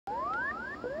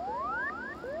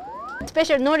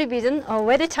Special NoriVision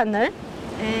weather channel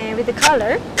with the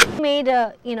color. Made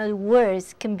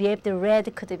words can be the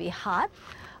red could be hot,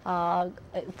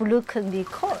 blue could be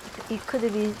cold. It could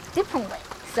be different way.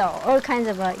 So all kinds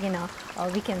of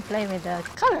we can play with the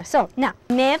color. So now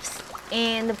maps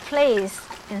and place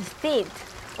and state,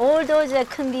 all those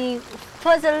can be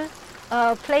puzzle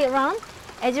play around,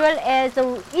 as well as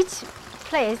each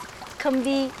place can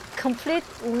be complete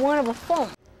one of a form.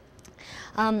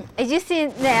 As you see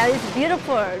now, it's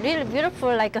beautiful, really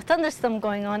beautiful, like a thunderstorm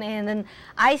going on, and then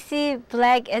I see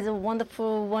black as a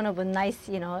wonderful, one of a nice,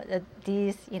 movement.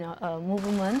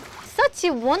 Such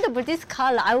a wonderful, this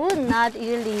color, I would not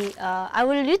really, I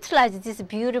will utilize this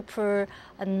beautiful,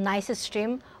 nice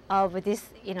stream of this,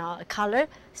 color.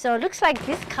 So it looks like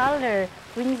this color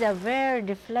brings a very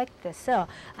reflective. So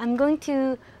I'm going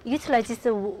to utilize this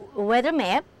weather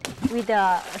map with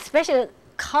special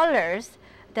colors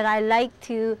that I like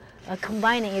to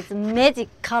combining its magic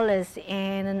colors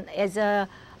and as a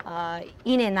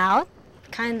in and out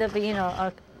kind of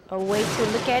a way to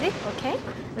look at it. Okay,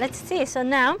 let's see. So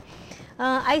now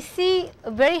I see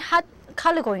a very hot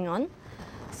color going on.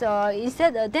 So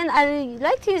instead, then I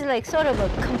like to use like sort of a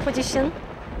composition,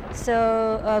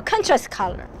 so contrast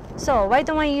color. So why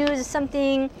don't I use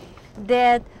something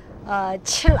that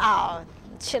chill out?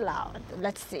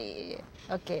 Let's see.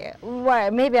 Okay, well,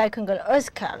 maybe I can go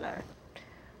earth color.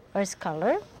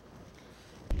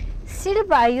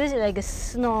 Silver, I use it like a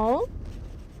snow.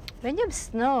 When you have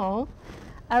snow,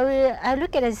 I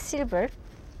look at it as silver.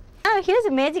 Now here's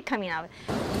the magic coming out.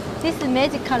 This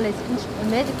magic color is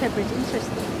magic pepper is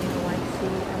interesting. I see.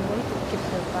 I'm going to keep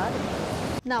the bottom.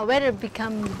 Now weather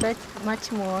becomes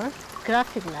much more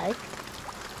graphic-like.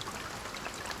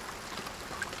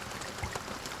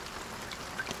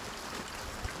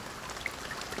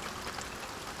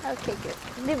 Okay, good.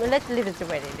 Let's leave it the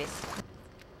way it is.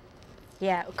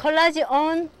 Yeah, collage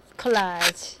on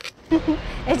collage.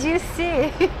 As you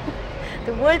see,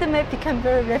 the world map become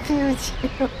very refuge.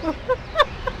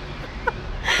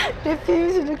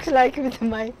 Refuge looks like with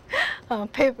my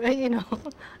paper,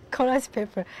 collage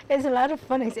paper. It's a lot of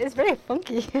fun. It's very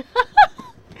funky.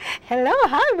 Hello,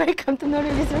 hi, welcome to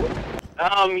NoriVision.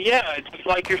 Yeah, I just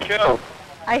like your show.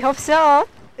 I hope so.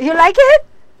 You like it?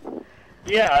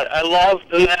 Yeah, I love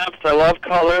the maps. I love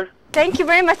color. Thank you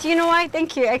very much. You know why?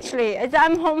 Thank you, actually.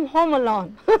 I'm home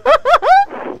alone.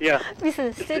 Yeah. This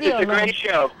is studio It's a great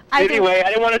show. Anyway, I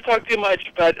didn't want to talk too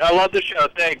much, but I love the show.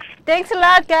 Thanks. Thanks a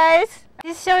lot, guys.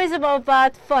 This show is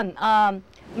about fun.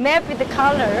 Map with the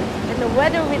color and the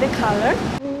weather with the color.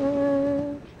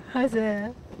 How's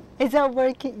it? Is that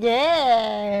working?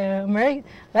 Yeah, right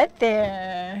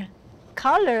there.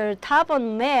 Color top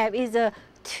on map is a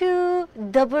 2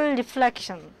 double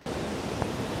reflection.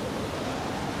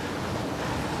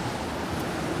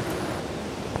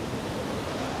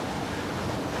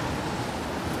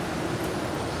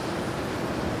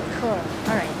 Cool.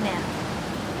 All right, now.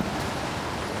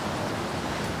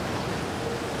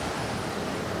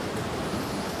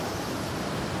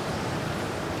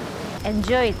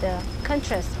 Enjoy the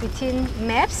contrast between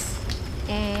maps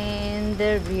and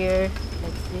the rear.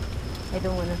 Let's see. I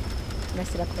don't want to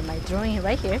mess it up with my drawing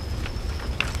right here.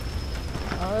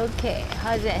 Okay,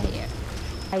 how's that here?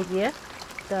 Idea,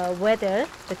 the weather,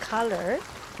 the color,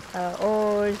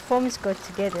 all forms go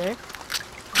together.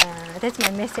 That's my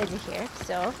message here.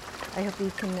 So I hope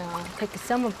you can take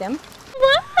some of them.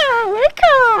 Wow,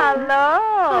 welcome. Hello.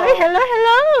 Hi, hello.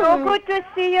 So good to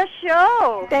see your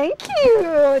show. Thank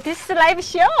you. This is a live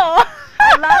show.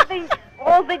 I love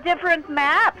all the different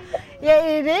maps. Yeah,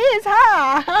 it is,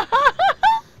 huh?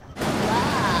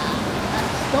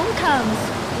 Storm comes.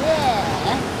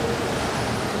 Yeah.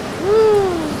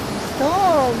 Woo,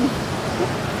 storm.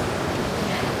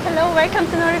 Hello, welcome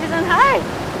to NoriVision. Hi.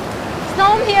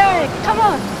 Storm here. Come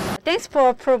on. Thanks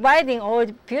for providing all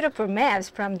the beautiful maps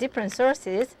from different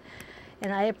sources,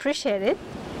 and I appreciate it.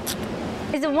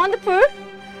 It's wonderful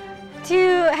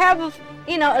to have a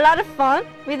lot of fun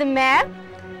with the map,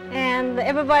 and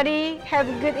everybody have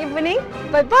a good evening.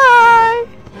 Bye bye.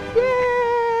 Yay.